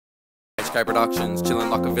Hkproductions, chilling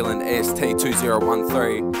like a villain,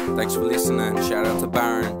 AST2013. Thanks for listening, shout out to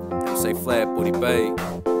Baron, Emcee, Flair, Boody B.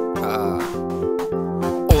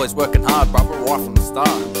 Always working hard, brother, right from the start.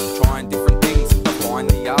 Trying different things to find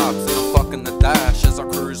the art. Still fucking the dash as I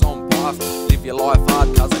cruise on past. Live your life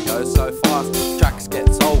hard cause it goes so fast. Tracks get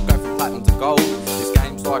sold, go from platinum to gold. This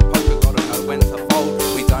game's like poker, gotta know when to fold.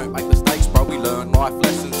 We don't make mistakes, bro, we learn life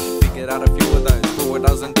lessons. Figured out a few of those, through a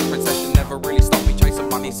dozen different sessions. Never really stopped me chasing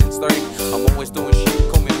money since 3. I'm always doing shit,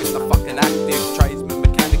 call me Mr. fucking active. Tradesman,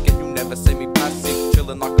 mechanic, and you'll never see me passive.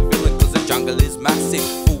 Chilling like a villain cause the jungle is massive.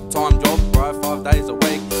 Full-time job, bro, 5 days a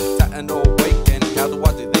week. Tatting all weekend, how do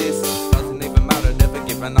I do this? Doesn't even matter, never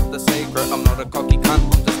giving up the secret. I'm not a cocky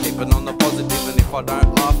cunt, I'm just keeping on the positive. And if I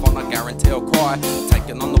don't laugh on, I guarantee I'll cry.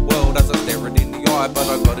 Taking on the world as I stare it in the eye. But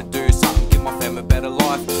I gotta do something, give my fam a better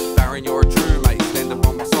life. Baron, you're a true mate, standing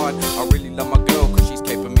by my side. I really love my girl cause she's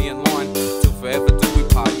keeping me in line. Till forever do we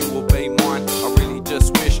part, you will be mine. I really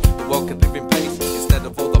just wish the world could live in peace, instead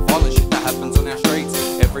of all the violent shit that happens on our streets.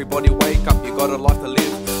 Everybody wake up, you got a life to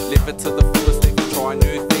live. Live it to the fullest, even try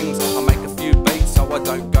new things. I make a few beats so I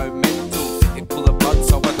don't go mental. It full of blood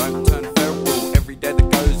so I don't turn feral. Every day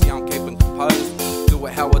that goes, yeah, I'm keeping composed. Do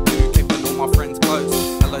it how I do, keeping all my friends close.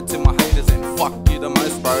 Hello to my haters and fuck you the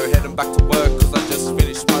most, bro. Heading back to work cause I just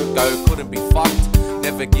finished smoke. Go, couldn't be fucked,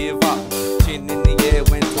 never give up. Chin in the air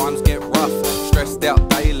when times get rough. Stressed out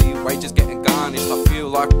daily, wages getting garnished. I feel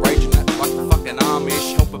like raging it like the fucking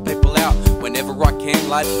Amish. Helping people out whenever I can,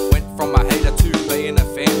 lad. Went from a hater to being a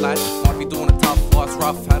fan, lad. Might be doing a tough, life's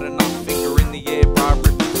rough. Had enough, finger in the air, bro.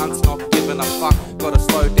 Ripping cunts, not giving a fuck. Gotta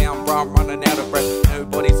slow down, bro, I'm running out of breath.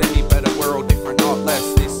 Nobody's any better, we're all different, not less.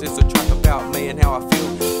 This is a track about me and how I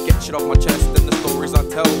feel. Get shit off my chest and the stories I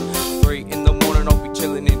tell. 3 in the morning, I'll be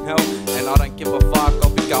chilling in hell. And I don't give a fuck, I'll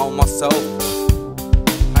be going myself.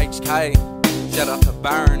 HK, shout out to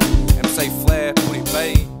Baron, Emcee, Flair, Boody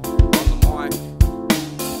B.